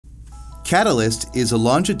Catalyst is a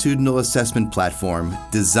longitudinal assessment platform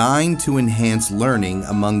designed to enhance learning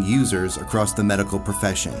among users across the medical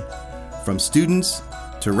profession, from students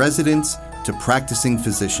to residents to practicing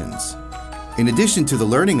physicians. In addition to the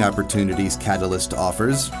learning opportunities Catalyst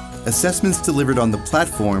offers, assessments delivered on the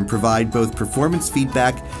platform provide both performance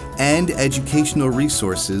feedback and educational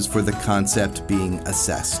resources for the concept being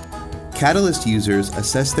assessed. Catalyst users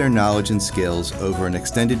assess their knowledge and skills over an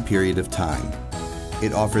extended period of time.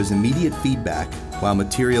 It offers immediate feedback while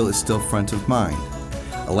material is still front of mind,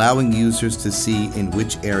 allowing users to see in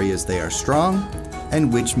which areas they are strong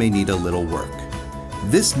and which may need a little work.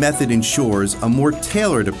 This method ensures a more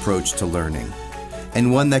tailored approach to learning,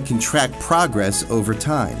 and one that can track progress over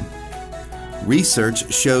time.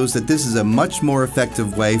 Research shows that this is a much more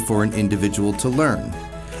effective way for an individual to learn,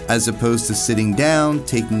 as opposed to sitting down,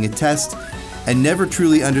 taking a test, and never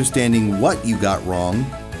truly understanding what you got wrong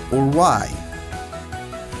or why.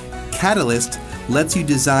 Catalyst lets you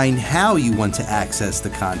design how you want to access the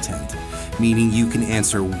content, meaning you can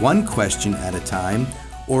answer one question at a time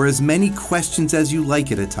or as many questions as you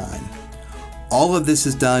like at a time. All of this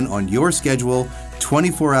is done on your schedule,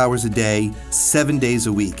 24 hours a day, 7 days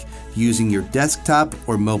a week, using your desktop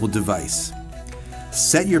or mobile device.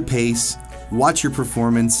 Set your pace, watch your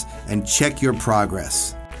performance, and check your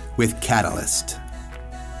progress with Catalyst.